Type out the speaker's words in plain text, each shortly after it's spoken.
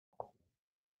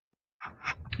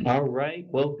All right.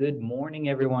 Well, good morning,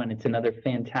 everyone. It's another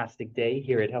fantastic day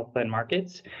here at Health Plan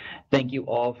Markets. Thank you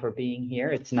all for being here.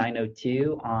 It's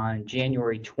 9:02 on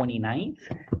January 29th,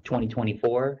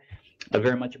 2024. I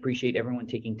very much appreciate everyone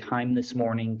taking time this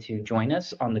morning to join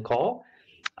us on the call.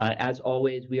 As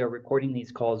always, we are recording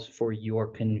these calls for your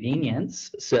convenience.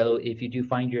 So if you do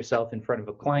find yourself in front of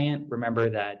a client,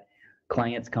 remember that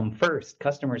clients come first,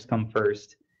 customers come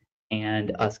first,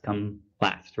 and us come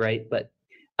last, right? But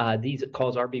these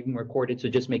calls are being recorded, so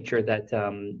just make sure that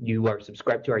you are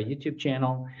subscribed to our YouTube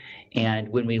channel, and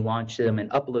when we launch them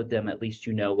and upload them, at least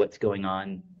you know what's going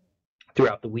on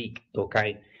throughout the week,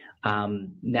 okay?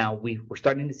 Now we're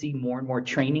starting to see more and more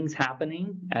trainings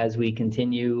happening as we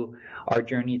continue our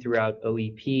journey throughout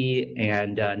OEP,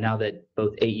 and now that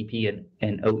both AEP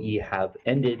and OE have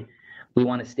ended, we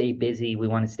want to stay busy, we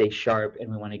want to stay sharp,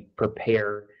 and we want to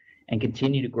prepare and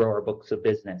continue to grow our books of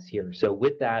business here. So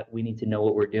with that, we need to know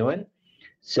what we're doing.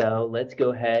 So let's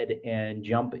go ahead and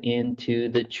jump into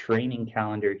the training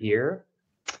calendar here.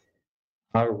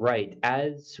 All right,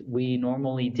 as we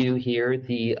normally do here,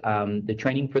 the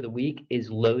training for the week is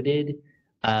loaded.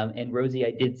 And Rosie,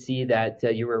 I did see that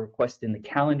you were requesting the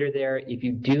calendar there. If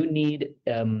you do need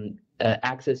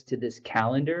access to this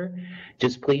calendar,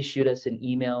 just please shoot us an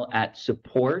email at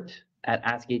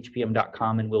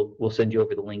support@askhpm.com, and we'll send you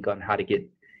over the link on how to get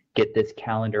this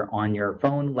calendar on your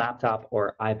phone, laptop,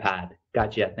 or iPad.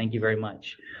 Gotcha. Thank you very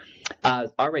much.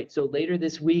 All right, so later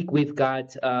this week, we've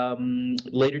got,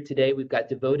 later today, we've got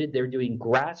Devoted. They're doing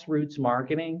grassroots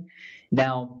marketing.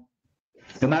 Now,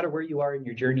 no matter where you are in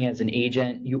your journey as an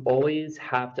agent, you always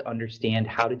have to understand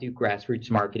how to do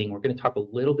grassroots marketing. We're going to talk a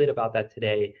little bit about that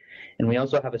today. And we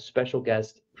also have a special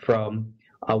guest from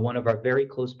one of our very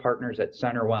close partners at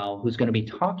Centerwell, who's going to be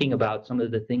talking about some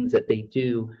of the things that they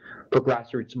do for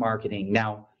grassroots marketing.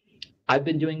 Now, I've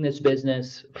been doing this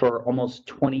business for almost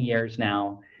 20 years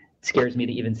now. It scares me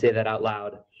to even say that out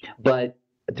loud. But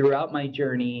throughout my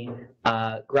journey,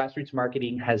 grassroots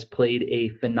marketing has played a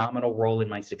phenomenal role in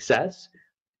my success.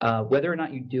 Whether or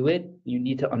not you do it, you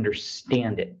need to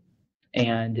understand it.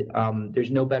 And there's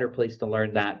no better place to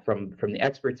learn that from the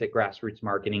experts at grassroots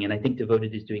marketing. And I think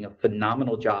Devoted is doing a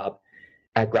phenomenal job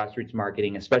at grassroots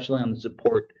marketing, especially on the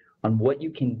support on what you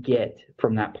can get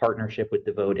from that partnership with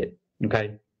Devoted.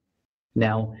 Okay.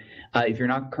 Now, if you're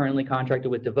not currently contracted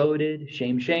with Devoted,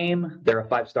 shame. They're a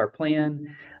 5-star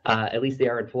plan. At least they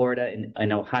are in Florida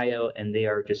and Ohio, and they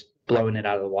are just blowing it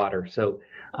out of the water. So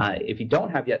if you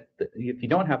don't have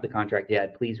the contract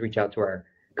yet, please reach out to our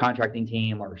contracting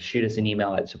team or shoot us an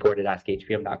email at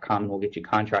support@askhpm.com, and we'll get you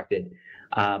contracted.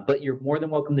 But you're more than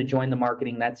welcome to join the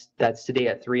marketing. That's today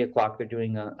at 3 o'clock. They're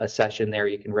doing a session there.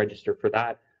 You can register for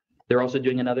that. They're also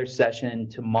doing another session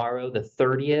tomorrow, the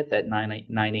 30th at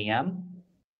 9 a.m.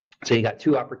 So you got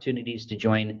 2 opportunities to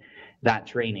join that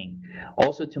training.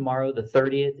 Also tomorrow, the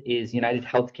 30th, is United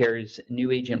Healthcare's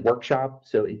new agent workshop.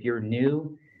 So if you're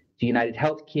new to United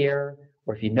Healthcare,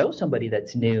 or if you know somebody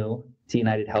that's new to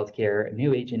United Healthcare, a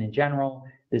new agent in general,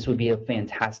 this would be a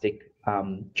fantastic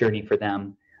journey for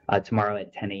them tomorrow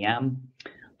at 10 a.m.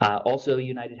 Also,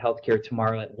 United Healthcare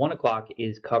tomorrow at 1 o'clock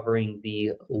is covering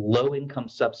the low-income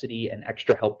subsidy and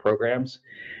extra help programs.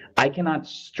 I cannot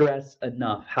stress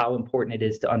enough how important it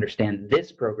is to understand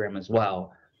this program as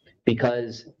well,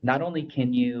 because not only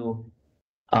can you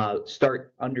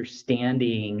start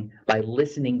understanding by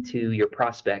listening to your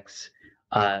prospects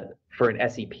for an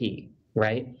SEP,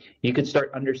 right? You could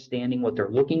start understanding what they're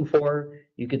looking for.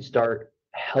 You could start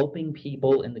helping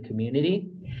people in the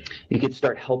community. You could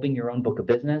start helping your own book of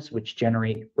business, which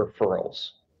generate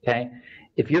referrals, okay?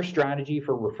 If your strategy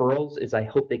for referrals is, I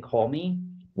hope they call me,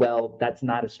 well, that's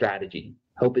not a strategy.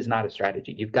 Hope is not a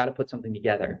strategy. You've got to put something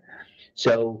together.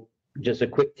 So just a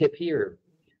quick tip here.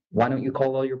 Why don't you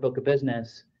call all your book of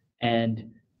business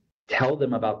and tell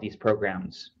them about these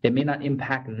programs? It may not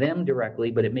impact them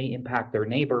directly, but it may impact their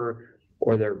neighbor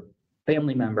or their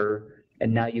family member,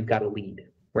 and now you've got a lead,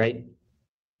 right?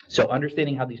 So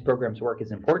understanding how these programs work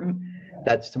is important.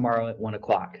 That's tomorrow at 1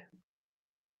 o'clock.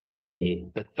 The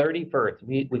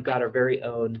 31st, we've got our very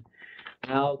own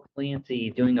Al Clancy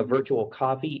doing a virtual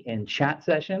coffee and chat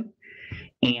session.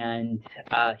 And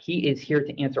he is here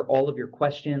to answer all of your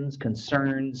questions,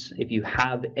 concerns. If you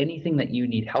have anything that you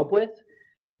need help with,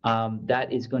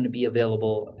 that is going to be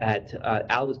available at,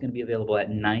 Al is going to be available at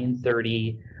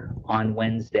 9:30 on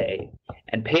Wednesday.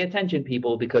 And pay attention,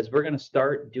 people, because we're going to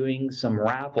start doing some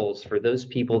raffles for those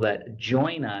people that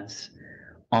join us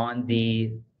on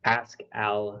the Ask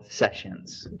Al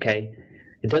sessions, okay?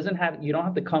 You don't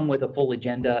have to come with a full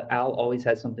agenda. Al always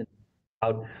has something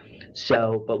about.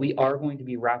 So, but we are going to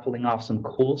be raffling off some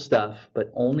cool stuff,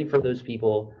 but only for those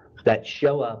people that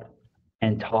show up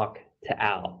and talk to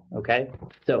Al. Okay.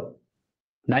 So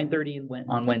 9:30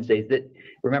 on Wednesdays. That,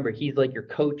 remember, he's like your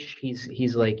coach.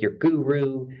 He's like your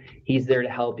guru. He's there to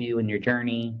help you in your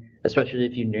journey, especially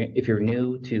if you're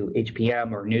new to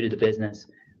HPM or new to the business.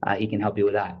 He can help you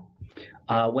with that.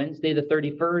 Wednesday the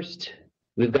 31st,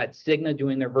 we've got Cigna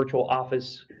doing their virtual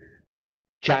office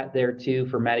chat there too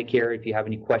for Medicare. If you have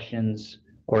any questions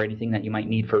or anything that you might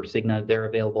need for Cigna, they're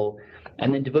available.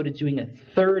 And then Devoted's doing a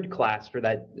third class for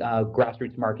that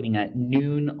grassroots marketing at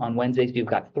noon on Wednesdays. We've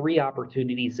got 3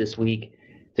 opportunities this week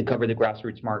to cover the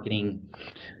grassroots marketing.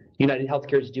 United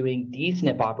Healthcare is doing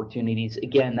DSNP opportunities.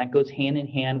 Again, that goes hand in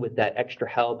hand with that extra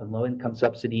help and low-income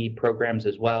subsidy programs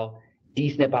as well.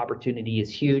 DSNP opportunity is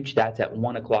huge. That's at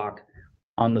 1 o'clock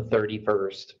on the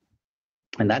 31st.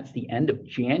 And that's the end of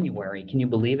January. Can you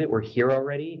believe it? We're here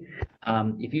already.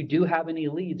 If you do have any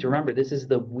leads, remember, this is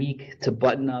the week to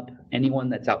button up anyone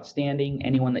that's outstanding,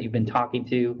 anyone that you've been talking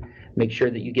to. Make sure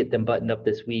that you get them buttoned up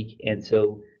this week. And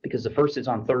so, because the 1st is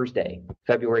on Thursday,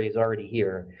 February is already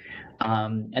here.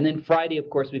 And then Friday, of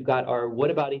course, we've got our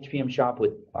What About HPM shop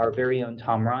with our very own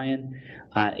Tom Ryan.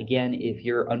 Again, if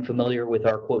you're unfamiliar with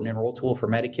our quote and enroll tool for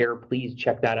Medicare, please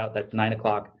check that out. That's 9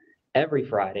 o'clock every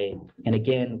Friday. And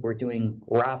again, we're doing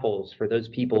raffles for those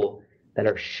people that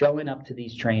are showing up to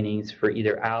these trainings for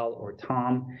either Al or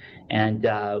Tom. And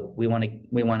we want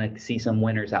to see some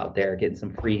winners out there getting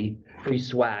some free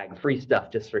swag, free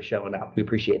stuff just for showing up. We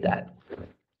appreciate that.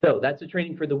 So that's the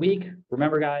training for the week.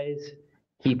 Remember, guys,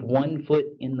 keep one foot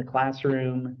in the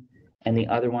classroom and the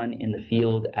other one in the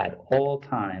field at all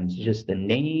times. Just the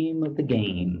name of the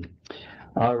game.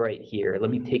 All right, here, let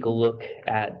me take a look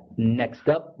at next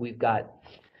up. We've got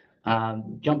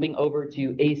jumping over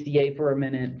to ACA for a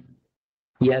minute.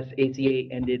 Yes, ACA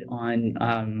ended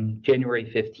on January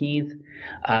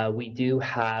 15th. We do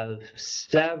have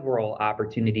several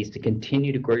opportunities to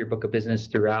continue to grow your book of business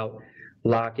throughout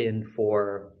lock-in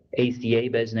for ACA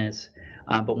business.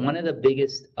 But one of the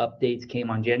biggest updates came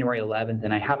on January 11th,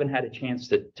 and I haven't had a chance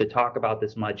to talk about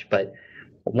this much, but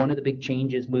one of the big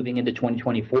changes moving into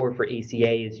 2024 for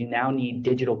ACA is you now need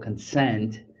digital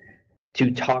consent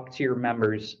to talk to your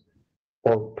members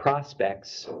or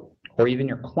prospects or even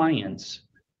your clients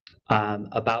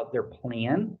about their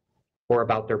plan or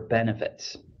about their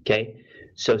benefits, okay?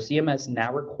 So CMS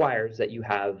now requires that you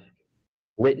have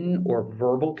written or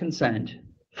verbal consent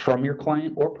from your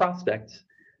client or prospects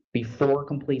before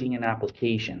completing an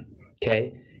application,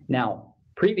 okay? Now,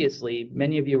 previously,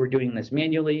 many of you were doing this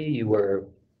manually. You were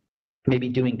maybe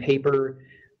doing paper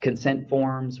consent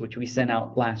forms, which we sent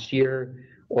out last year,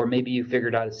 or maybe you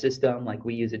figured out a system like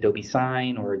we use Adobe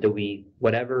Sign or Adobe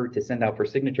whatever to send out for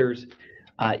signatures.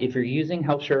 If you're using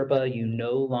Healthsherpa, you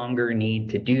no longer need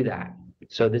to do that.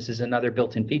 So this is another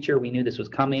built-in feature. We knew this was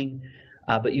coming,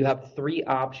 but you have 3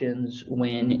 options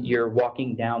when you're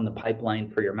walking down the pipeline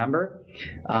for your member.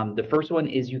 The first one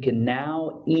is you can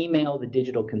now email the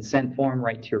digital consent form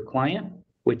right to your client,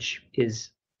 which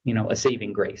is, a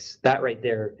saving grace. That right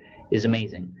there is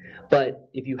amazing. But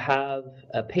if you have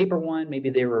a paper one,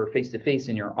 maybe they were face-to-face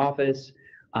in your office,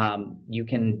 you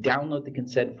can download the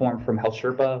consent form from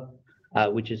Healthsherpa,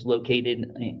 which is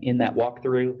located in that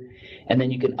walkthrough, and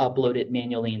then you can upload it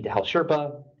manually into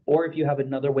Healthsherpa. Or if you have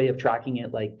another way of tracking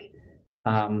it, like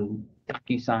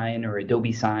DocuSign or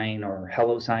Adobe Sign or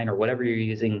HelloSign or whatever you're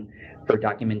using for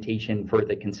documentation for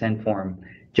the consent form,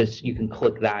 just you can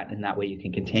click that, and that way you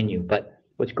can continue. But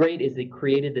what's great is they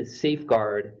created this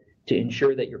safeguard to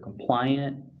ensure that you're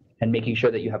compliant and making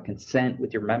sure that you have consent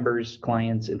with your members,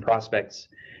 clients, and prospects,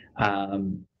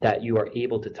 that you are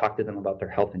able to talk to them about their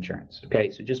health insurance.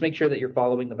 Okay, so just make sure that you're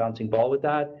following the bouncing ball with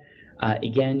that.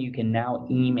 Again, you can now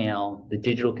email the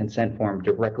digital consent form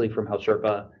directly from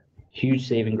Healthsherpa. Huge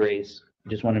saving grace.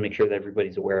 Just want to make sure that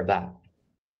everybody's aware of that.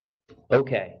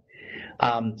 Okay.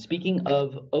 Speaking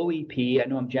of OEP, I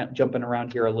know I'm jumping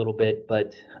around here a little bit,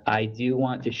 but I do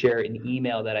want to share an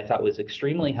email that I thought was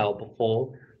extremely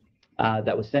helpful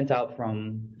that was sent out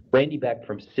from Randy Beck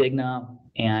from Cigna.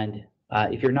 And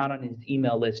if you're not on his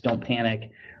email list, don't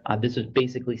panic. This was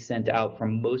basically sent out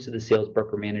from most of the sales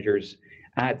broker managers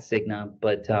at Cigna,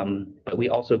 but we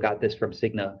also got this from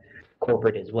Cigna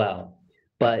corporate as well.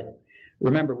 But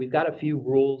remember, we've got a few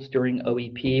rules during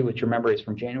OEP, which remember is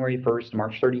from January 1st to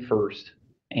March 31st.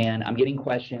 And I'm getting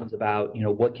questions about,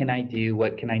 what can I do?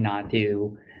 What can I not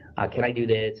do? Can I do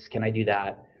this? Can I do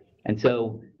that? And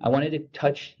so I wanted to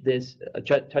touch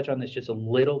on this just a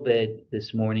little bit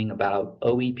this morning about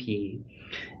OEP.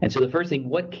 And so the first thing,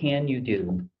 what can you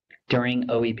do? during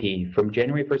OEP from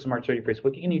January 1st to March 31st,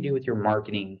 what can you do with your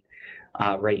marketing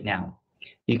right now?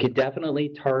 You could definitely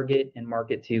target and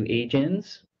market to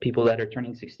age-ins, people that are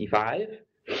turning 65.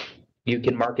 You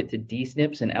can market to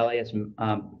DSNPs and LIS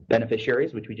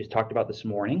beneficiaries, which we just talked about this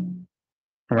morning.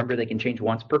 Remember, they can change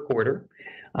once per quarter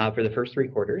for the first 3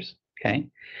 quarters. Okay.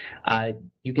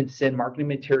 You can send marketing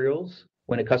materials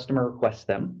when a customer requests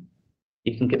them.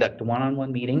 You can conduct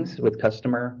one-on-one meetings with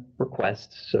customer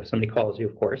requests. So if somebody calls you,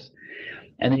 of course.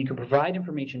 And then you can provide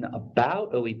information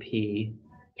about OEP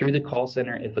through the call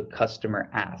center if a customer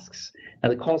asks. Now,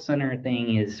 the call center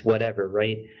thing is whatever,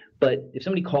 right? But if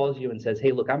somebody calls you and says,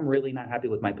 hey, look, I'm really not happy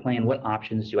with my plan. What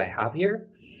options do I have here?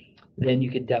 Then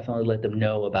you could definitely let them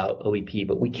know about OEP.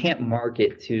 But we can't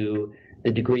market to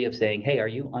the degree of saying, hey, are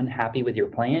you unhappy with your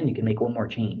plan? You can make one more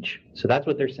change. So that's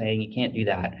what they're saying. You can't do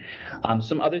that.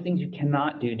 Some other things you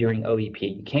cannot do during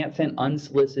OEP. You can't send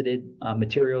unsolicited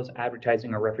materials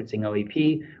advertising or referencing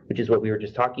OEP, which is what we were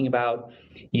just talking about.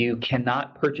 You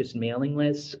cannot purchase mailing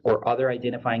lists or other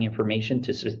identifying information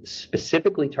to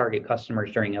specifically target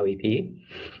customers during OEP.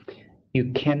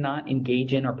 You cannot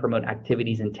engage in or promote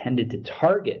activities intended to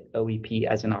target OEP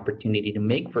as an opportunity to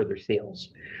make further sales.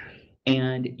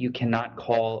 And you cannot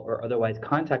call or otherwise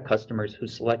contact customers who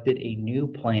selected a new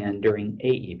plan during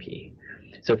AEP.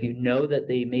 So if you know that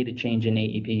they made a change in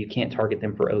AEP, you can't target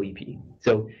them for OEP.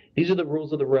 So these are the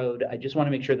rules of the road. I just want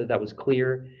to make sure that that was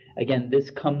clear. Again,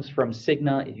 this comes from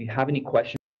Cigna. If you have any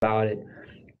questions about it,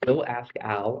 go ask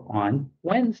Al on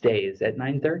Wednesdays at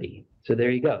 9:30. So there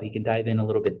you go. He can dive in a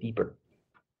little bit deeper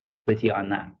with you on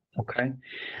that. Okay.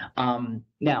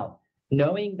 Now,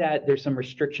 knowing that there's some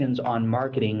restrictions on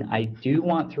marketing, I do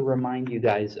want to remind you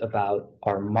guys about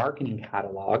our marketing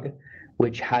catalog,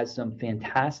 which has some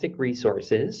fantastic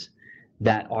resources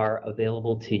that are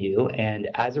available to you. And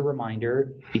as a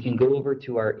reminder, you can go over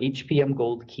to our HPM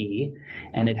Gold Key,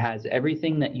 and it has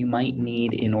everything that you might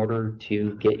need in order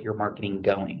to get your marketing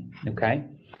going. Okay.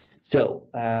 So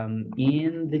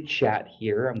in the chat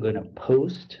here, I'm going to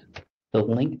post the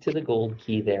link to the Gold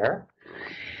Key there.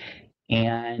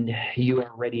 And you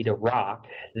are ready to rock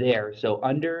there. So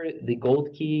under the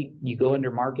Gold Key, you go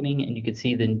under marketing and you can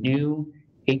see the new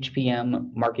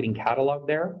HPM marketing catalog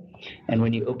there. And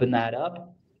when you open that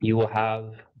up, you will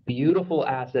have beautiful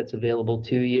assets available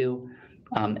to you.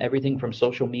 Everything from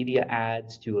social media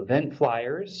ads to event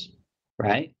flyers,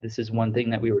 right? This is one thing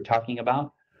that we were talking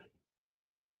about.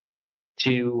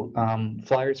 To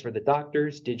flyers for the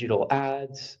doctors, digital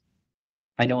ads.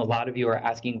 I know a lot of you are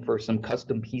asking for some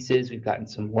custom pieces. We've gotten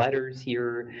some letters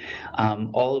here,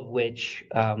 all of which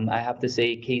I have to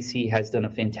say Casey has done a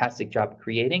fantastic job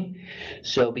creating.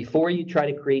 So before you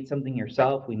try to create something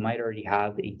yourself, we might already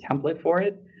have a template for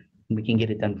it, and we can get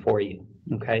it done for you,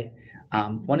 okay?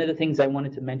 One of the things I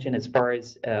wanted to mention as far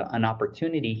as an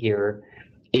opportunity here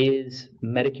is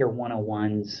Medicare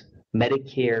 101's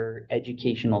Medicare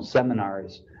educational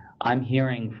seminars. I'm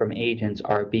hearing from agents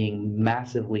are being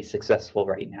massively successful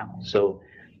right now. So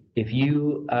if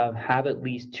you have at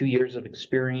least 2 years of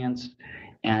experience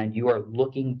and you are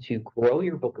looking to grow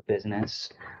your book of business,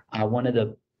 one of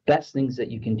the best things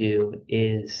that you can do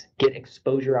is get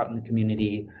exposure out in the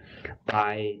community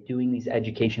by doing these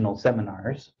educational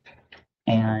seminars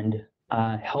and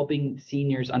helping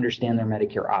seniors understand their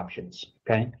Medicare options,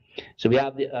 okay? So we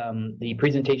have the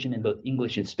presentation in both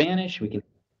English and Spanish.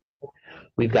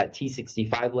 We've got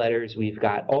T65 letters. We've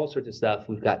got all sorts of stuff.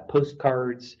 We've got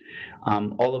postcards,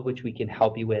 all of which we can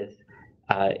help you with,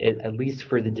 at least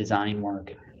for the design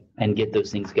work, and get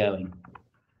those things going.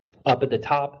 Up at the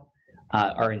top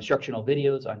are instructional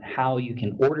videos on how you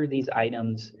can order these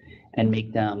items and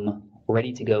make them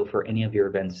ready to go for any of your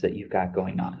events that you've got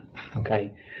going on,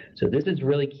 okay? So this is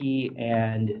really key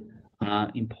and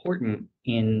important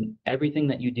in everything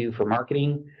that you do for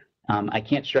marketing. I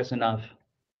can't stress enough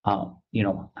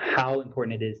how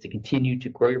important it is to continue to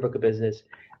grow your book of business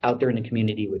out there in the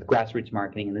community with grassroots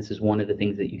marketing, and this is one of the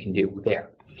things that you can do there.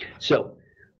 So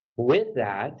with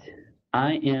that,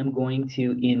 I am going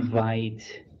to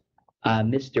invite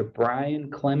Mr.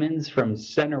 Brian Clemens from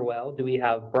Centerwell. Do we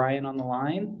have Brian on the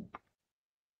line?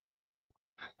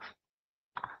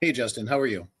 Hey, Justin, how are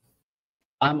you?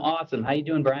 I'm awesome. How you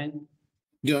doing, Brian?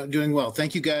 Doing well.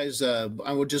 Thank you, guys. I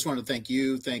would just want to thank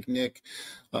Nick,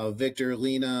 Victor,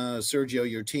 Lena, Sergio,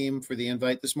 your team for the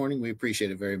invite this morning. We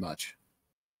appreciate it very much.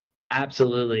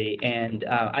 Absolutely. And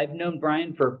I've known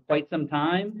Brian for quite some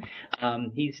time.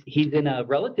 He's in a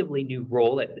relatively new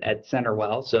role at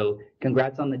Centerwell. So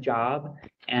congrats on the job.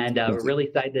 And we're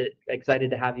really excited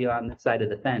to have you on this side of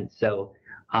the fence. So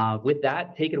with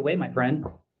that, take it away, my friend.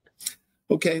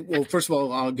 Okay. Well, first of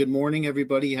all, good morning,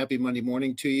 everybody. Happy Monday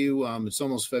morning to you. It's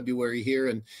almost February here.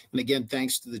 And again,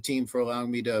 thanks to the team for allowing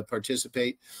me to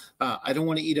participate. I don't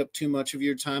want to eat up too much of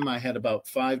your time. I had about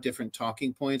 5 different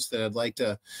talking points that I'd like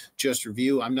to just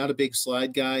review. I'm not a big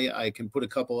slide guy. I can put a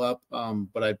couple up,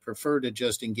 but I'd prefer to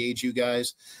just engage you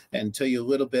guys and tell you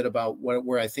a little bit about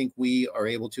where I think we are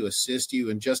able to assist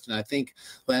you. And Justin, I think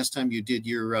last time you did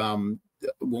your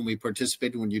when we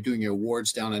participated, when you're doing your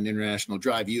awards down on International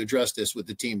Drive, you addressed this with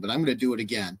the team, but I'm going to do it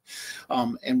again.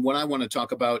 And what I want to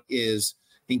talk about is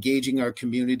engaging our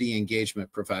community engagement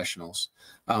professionals.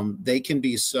 They can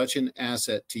be such an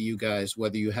asset to you guys,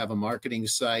 whether you have a marketing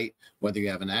site, whether you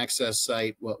have an access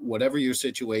site, whatever your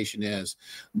situation is.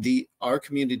 Our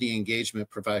community engagement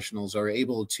professionals are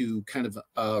able to kind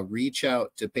of reach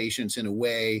out to patients in a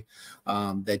way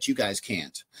that you guys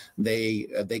can't. They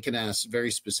can ask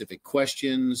very specific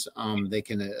questions. They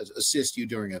can assist you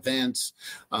during events.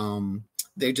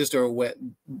 They just are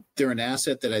they're an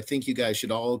asset that I think you guys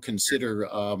should all consider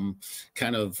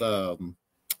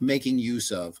making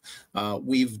use of.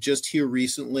 We've just here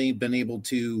recently been able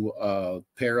to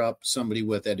pair up somebody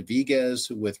with Ed Viguez,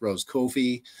 with Rose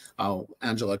Kofi.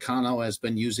 Angela Cano has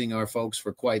been using our folks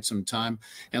for quite some time.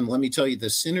 And let me tell you, the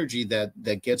synergy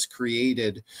that gets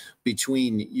created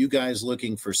between you guys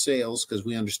looking for sales, because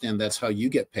we understand that's how you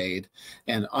get paid,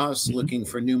 and us looking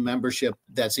for new membership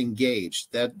that's engaged.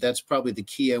 That's probably the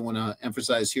key I want to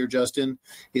emphasize here, Justin,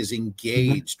 is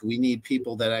engaged. We need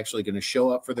people that actually going to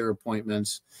show up for their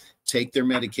appointments, take their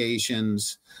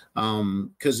medications,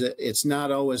 because it's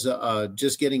not always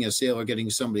just getting a sale or getting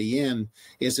somebody in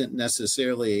isn't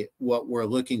necessarily what we're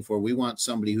looking for. We want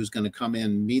somebody who's going to come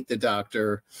in, meet the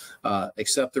doctor,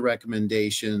 accept the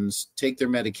recommendations, take their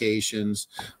medications.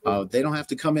 They don't have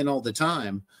to come in all the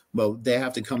time, but they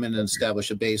have to come in and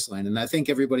establish a baseline. And I think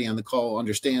everybody on the call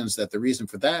understands that the reason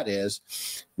for that is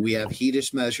we have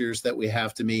HEDIS measures that we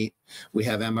have to meet. We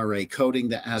have MRA coding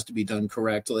that has to be done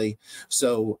correctly.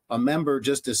 So a member,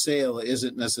 just a sale,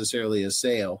 isn't necessarily a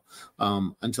sale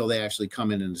until they actually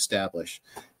come in and establish.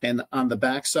 And on the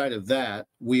backside of that,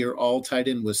 we are all tied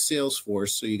in with Salesforce.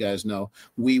 So you guys know,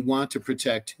 we want to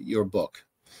protect your book.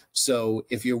 So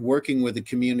if you're working with a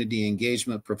community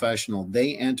engagement professional,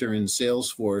 they enter in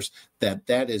Salesforce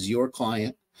that is your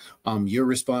client. You're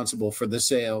responsible for the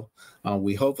sale.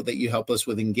 We hope that you help us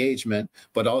with engagement,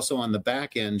 but also on the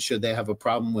back end, should they have a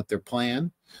problem with their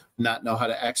plan, not know how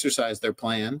to exercise their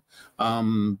plan,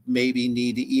 maybe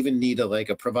need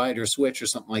a provider switch or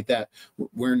something like that,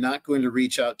 we're not going to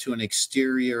reach out to an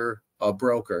exterior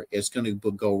broker. It's going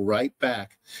to go right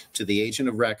back to the agent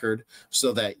of record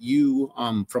so that you,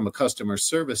 from a customer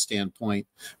service standpoint,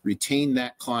 retain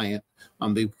that client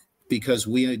because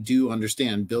we do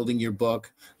understand building your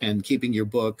book and keeping your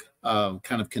book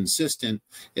kind of consistent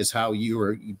is how you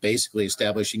are basically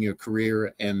establishing your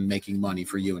career and making money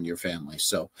for you and your family.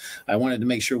 So I wanted to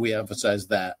make sure we emphasize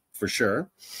that for sure.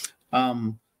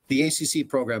 The ACC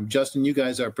program, Justin, you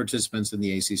guys are participants in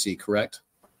the ACC, correct?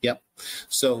 Yep.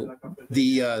 So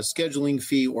the scheduling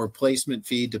fee or placement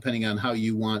fee, depending on how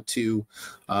you want to,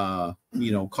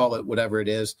 call it whatever it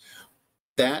is,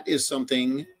 that is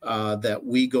something that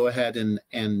we go ahead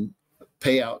and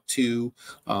pay out to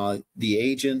the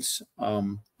agents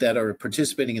that are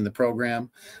participating in the program.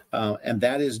 And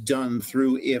that is done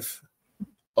through if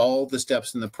all the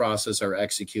steps in the process are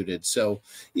executed. So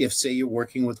if, say, you're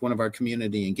working with one of our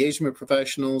community engagement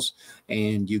professionals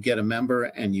and you get a member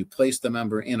and you place the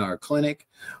member in our clinic,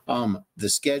 the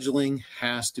scheduling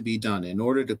has to be done. In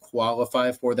order to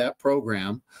qualify for that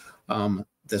program,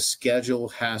 the schedule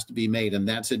has to be made. And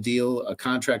that's a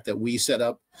contract that we set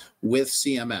up with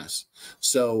CMS.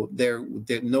 So there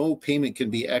no payment can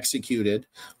be executed.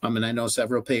 And I know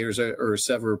several payers or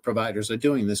several providers are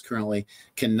doing this currently,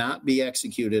 cannot be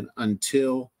executed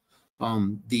until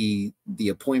the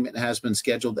appointment has been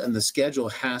scheduled, and the schedule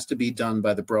has to be done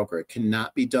by the broker. It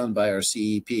cannot be done by our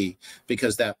CEP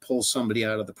because that pulls somebody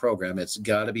out of the program. It's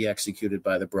got to be executed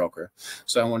by the broker.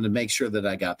 So I wanted to make sure that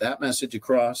I got that message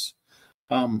across.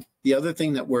 The other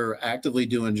thing that we're actively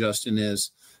doing, Justin,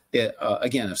 is,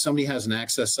 again, if somebody has an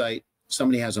access site,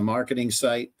 somebody has a marketing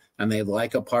site, and they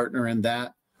like a partner in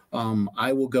that,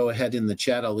 I will go ahead in the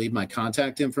chat. I'll leave my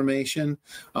contact information.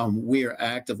 We are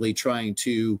actively trying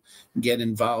to get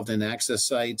involved in access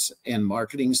sites and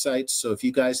marketing sites. So if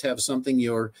you guys have something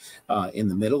you're in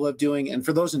the middle of doing, and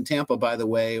for those in Tampa, by the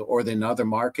way, or in other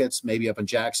markets, maybe up in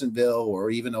Jacksonville or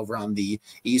even over on the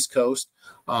East Coast,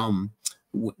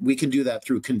 we can do that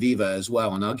through Conviva as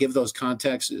well. And I'll give those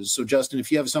contacts. So Justin,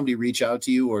 if you have somebody reach out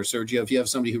to you, or Sergio, if you have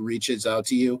somebody who reaches out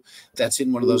to you that's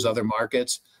in one of those other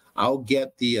markets, I'll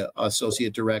get the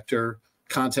associate director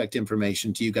contact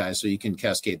information to you guys so you can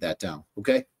cascade that down.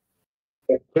 Okay.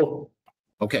 Cool.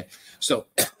 Okay. So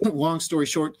long story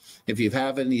short, if you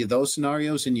have any of those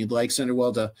scenarios and you'd like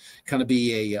Centerwell to kind of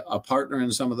be a partner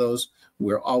in some of those,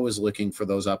 we're always looking for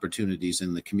those opportunities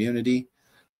in the community.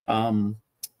 And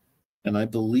I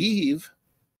believe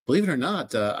it or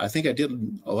not, I think I did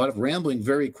a lot of rambling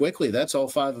very quickly. That's all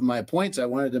 5 of my points. I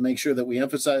wanted to make sure that we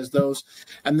emphasize those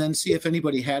and then see if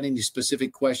anybody had any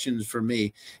specific questions for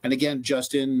me. And again,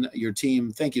 Justin, your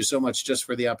team, thank you so much just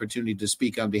for the opportunity to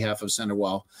speak on behalf of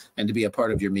Centerwell and to be a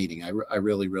part of your meeting. I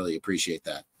really, really appreciate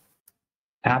that.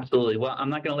 Absolutely. Well, I'm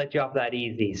not going to let you off that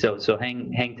easy. So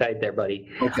hang tight there, buddy.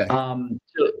 Okay.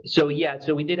 So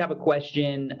we did have a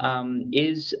question.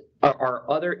 Are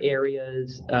other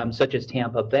areas such as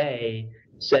Tampa Bay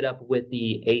set up with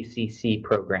the ACC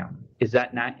program? Is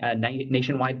that not a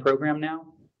nationwide program now?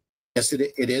 Yes,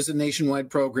 it is a nationwide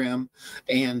program,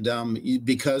 and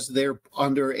because they're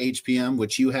under HPM,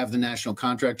 which you have the national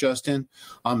contract, Justin,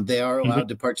 they are allowed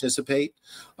to participate.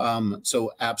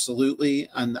 So absolutely.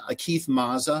 And Keith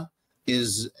Mazza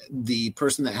is the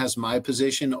person that has my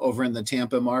position over in the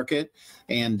Tampa market,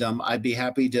 and I'd be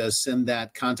happy to send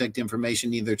that contact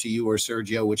information either to you or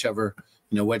Sergio,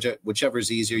 whichever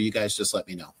is easier. You guys just let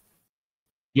me know.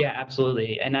 Yeah,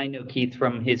 absolutely. And I know Keith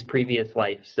from his previous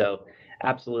life, so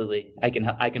absolutely, I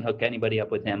can hook anybody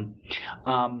up with him.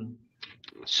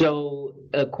 So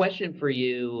a question for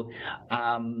you,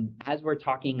 as we're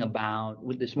talking about,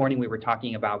 this morning we were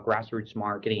talking about grassroots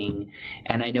marketing,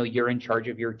 and I know you're in charge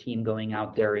of your team going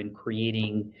out there and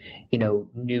creating,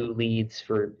 new leads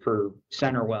for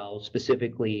Centerwell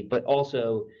specifically, but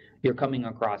also you're coming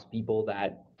across people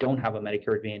that don't have a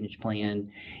Medicare Advantage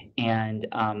plan, and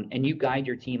you guide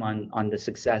your team on the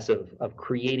success of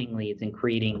creating leads and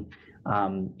creating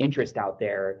interest out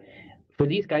there. For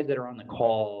these guys that are on the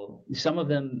call, some of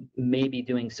them may be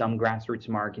doing some grassroots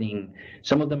marketing.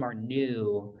 Some of them are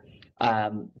new.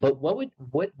 But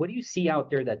what do you see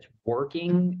out there that's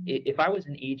working? If I was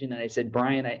an agent and I said,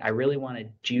 Brian, I really want to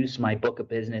juice my book of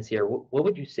business here, what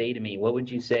would you say to me? What would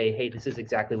you say, hey, this is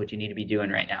exactly what you need to be doing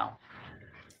right now?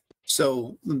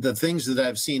 So the things that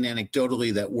I've seen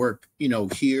anecdotally that work,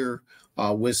 here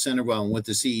with Centerwell and with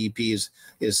the CEPs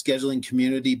is scheduling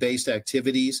community-based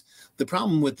activities. The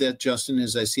problem with that, Justin,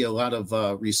 is I see a lot of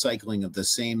recycling of the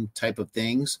same type of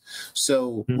things.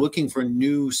 So looking for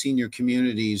new senior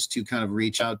communities to kind of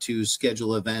reach out to,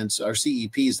 schedule events. Our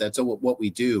CEPs, that's what we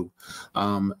do,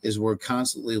 is we're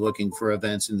constantly looking for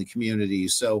events in the community.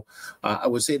 So I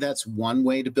would say that's one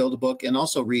way to build a book, and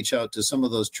also reach out to some of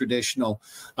those traditional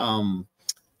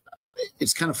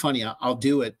it's kind of funny. I'll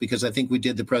do it because I think we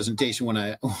did the presentation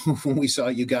when we saw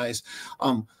you guys.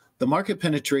 The market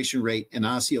penetration rate in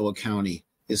Osceola County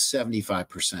is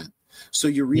 75%. So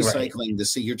you're recycling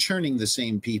you're churning the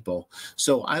same people.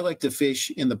 So I like to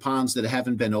fish in the ponds that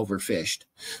haven't been overfished.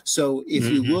 So if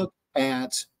you look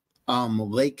at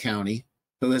Lake County,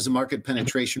 who has a market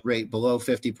penetration rate below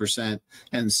 50%,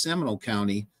 and Seminole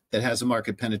County, that has a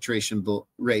market penetration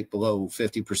rate below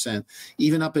 50%,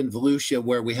 even up in Volusia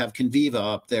where we have Conviva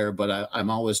up there, but I'm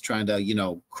always trying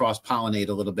to, cross-pollinate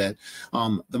a little bit.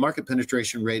 The market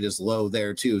penetration rate is low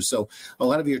there too. So a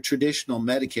lot of your traditional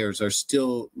Medicares are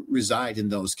still reside in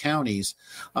those counties.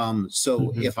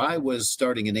 So if I was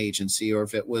starting an agency, or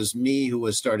if it was me who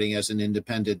was starting as an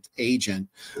independent agent,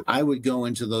 I would go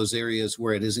into those areas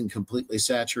where it isn't completely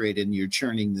saturated and you're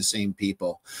churning the same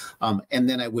people. And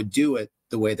then I would do it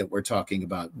the way that we're talking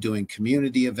about, doing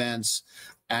community events,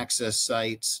 access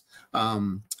sites.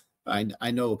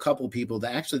 I know a couple people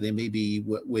that actually they may be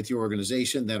with your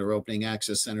organization that are opening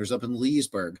access centers up in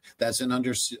Leesburg. That's an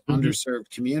underserved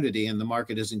community, and the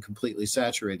market isn't completely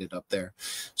saturated up there.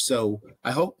 So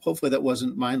I hopefully that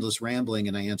wasn't mindless rambling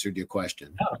and I answered your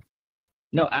question.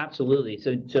 No, absolutely.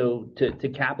 So to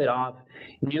cap it off,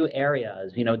 new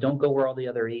areas, don't go where all the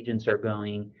other agents are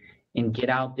going, and get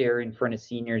out there in front of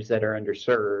seniors that are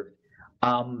underserved.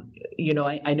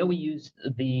 I know we use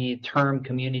the term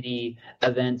community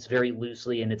events very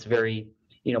loosely, and it's very,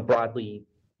 broadly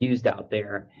used out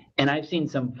there. And I've seen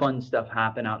some fun stuff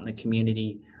happen out in the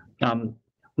community.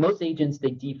 Most agents,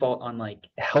 they default on like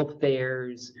health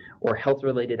fairs or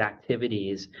health-related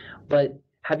activities. But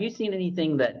have you seen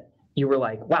anything that you were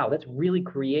like, wow, that's really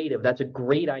creative, that's a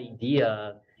great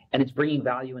idea, and it's bringing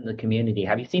value in the community?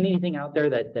 Have you seen anything out there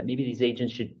that maybe these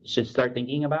agents should start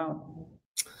thinking about?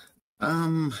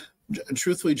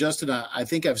 Truthfully, Justin, I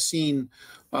think I've seen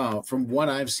from what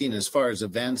I've seen as far as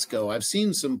events go, I've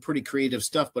seen some pretty creative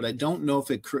stuff, but I don't know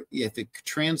if it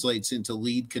translates into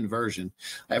lead conversion.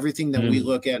 Everything that we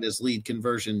look at is lead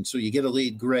conversion. So you get a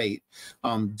lead, great.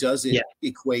 Does it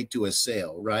equate to a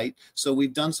sale, right? So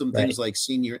we've done some things like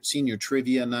senior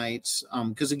trivia nights,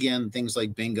 because again, things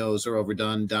like bingos are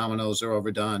overdone, dominoes are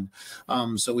overdone.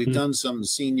 So we've done some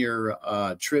senior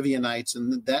trivia nights,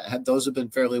 and those have been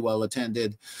fairly well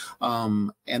attended.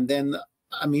 And then,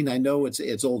 I mean, I know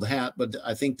it's old hat, but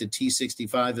I think the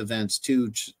T65 events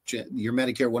too, your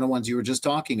Medicare 101s you were just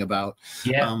talking about,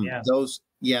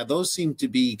 those seem to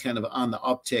be kind of on the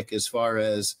uptick as far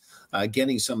as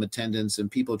getting some attendance and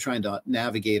people trying to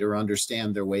navigate or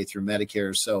understand their way through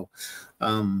Medicare. So,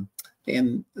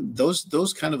 and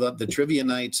those kind of the trivia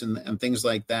nights and things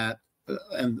like that.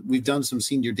 And we've done some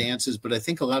senior dances, but I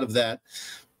think a lot of that,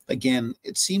 again,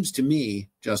 it seems to me,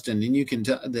 Justin, and you can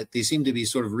tell that they seem to be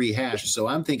sort of rehashed. So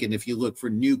I'm thinking if you look for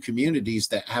new communities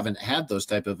that haven't had those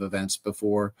type of events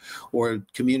before, or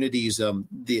communities,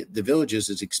 the Villages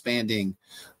is expanding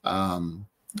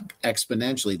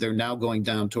exponentially. They're now going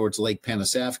down towards Lake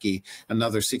Panisavsky.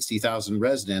 Another 60,000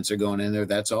 residents are going in there.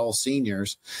 That's all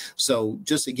seniors. So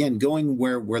just again, going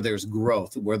where there's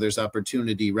growth, where there's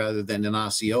opportunity, rather than in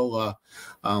Osceola,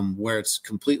 where it's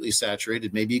completely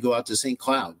saturated. Maybe you go out to St.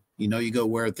 Cloud. You go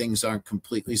where things aren't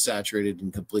completely saturated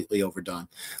and completely overdone.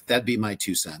 That'd be my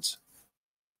 2 cents.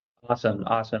 Awesome.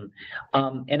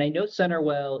 And I know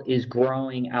Centerwell is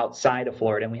growing outside of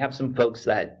Florida, and we have some folks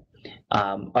that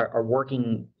are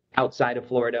working outside of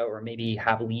Florida, or maybe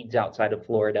have leads outside of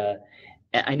Florida.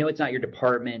 I know it's not your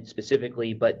department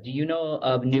specifically, but do you know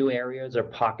of new areas or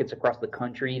pockets across the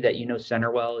country that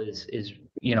Centerwell is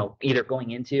either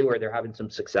going into, or they're having some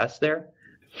success there?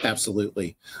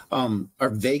 Absolutely. Our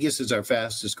Vegas is our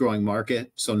fastest growing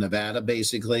market. So Nevada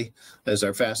basically is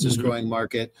our fastest growing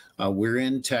market. We're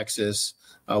in Texas.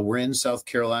 We're in South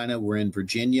Carolina. We're in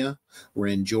Virginia. We're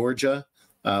in Georgia.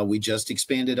 We just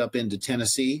expanded up into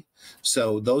Tennessee.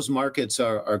 So those markets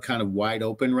are kind of wide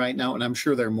open right now. And I'm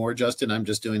sure there are more, Justin. I'm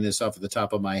just doing this off of the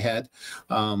top of my head.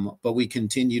 But we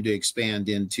continue to expand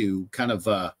into kind of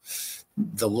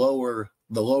the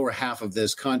lower half of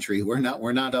this country. We're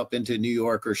not up into New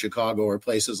York or Chicago or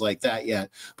places like that yet,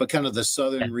 but kind of the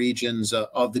southern regions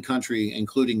of the country,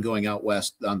 including going out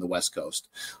west on the West Coast.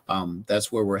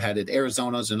 That's where we're headed.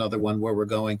 Arizona is another one where we're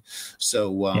going.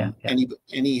 So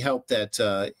any help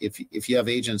that if you have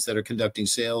agents that are conducting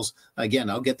sales, again,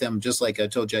 I'll get them, just like I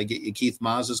told you, I get you Keith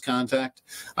Maz's contact.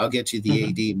 I'll get you the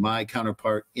AD, my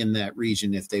counterpart in that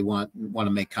region, if they want to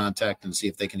make contact and see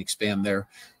if they can expand their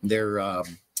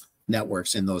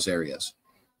networks in those areas.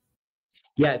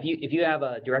 Yeah, if you have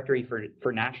a directory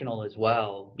for national as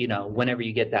well, whenever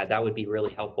you get that would be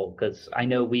really helpful, because I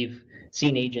know we've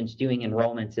seen agents doing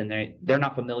enrollments and they're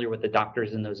not familiar with the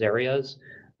doctors in those areas,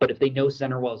 but if they know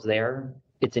Centerwell's there,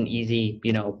 it's an easy,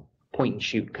 point and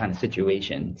shoot kind of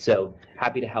situation. So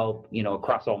happy to help,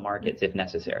 across all markets if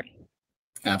necessary.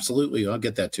 Absolutely. I'll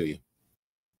get that to you.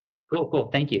 Cool.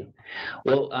 Thank you.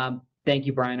 Well, thank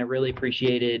you, Brian. I really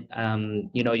appreciate it.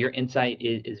 Your insight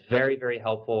is very, very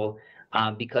helpful,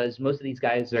 because most of these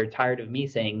guys are tired of me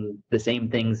saying the same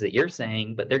things that you're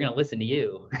saying, but they're going to listen to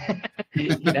you.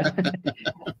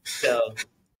 So,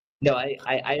 no,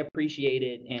 I appreciate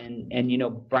it.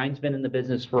 And Brian's been in the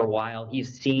business for a while.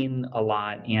 He's seen a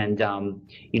lot. And,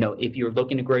 if you're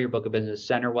looking to grow your book of business,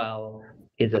 Centerwell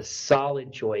is a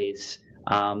solid choice.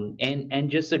 And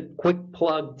just a quick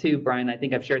plug too, Brian, I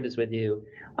think I've shared this with you.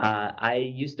 I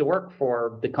used to work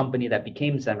for the company that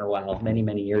became Centerwell many,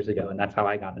 many years ago, and that's how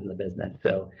I got into the business.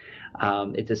 So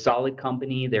it's a solid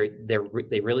company.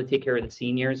 They really take care of the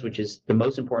seniors, which is the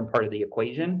most important part of the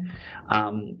equation.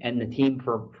 And the team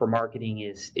for marketing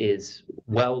is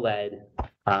well led,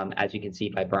 as you can see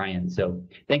by Brian. So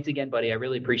thanks again, buddy. I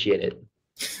really appreciate it.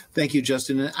 Thank you,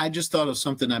 Justin. And I just thought of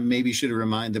something I maybe should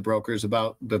remind the brokers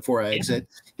about before I exit,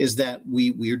 is that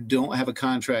we don't have a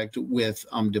contract with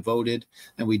Devoted,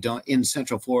 and we don't in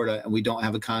Central Florida, and we don't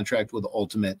have a contract with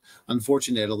Ultimate.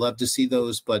 Unfortunately, I'd love to see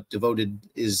those, but Devoted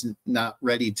is not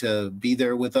ready to be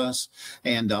there with us.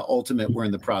 And Ultimate, we're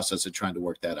in the process of trying to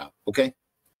work that out. Okay.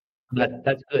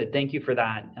 That's good. Thank you for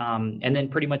that. And then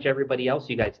pretty much everybody else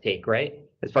you guys take, right?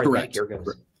 As far Correct. as Medicare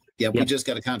goes. Yeah, we just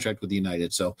got a contract with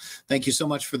United. So thank you so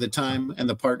much for the time and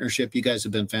the partnership. You guys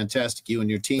have been fantastic, you and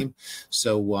your team.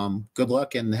 So good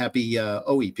luck and happy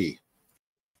OEP.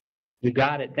 You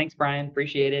got it. Thanks, Brian.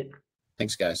 Appreciate it.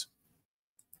 Thanks, guys.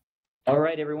 All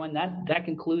right, everyone. That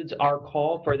concludes our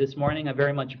call for this morning. I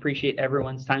very much appreciate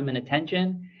everyone's time and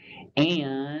attention.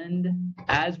 And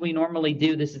as we normally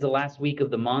do, this is the last week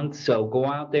of the month. So go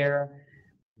out there,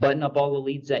 button up all the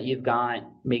leads that you've got,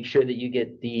 make sure that you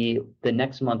get the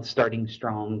next month starting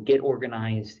strong, get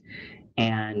organized,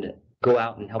 and go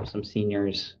out and help some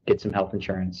seniors get some health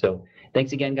insurance. So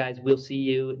thanks again, guys. We'll see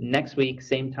you next week,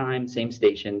 same time, same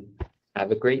station.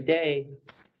 Have a great day.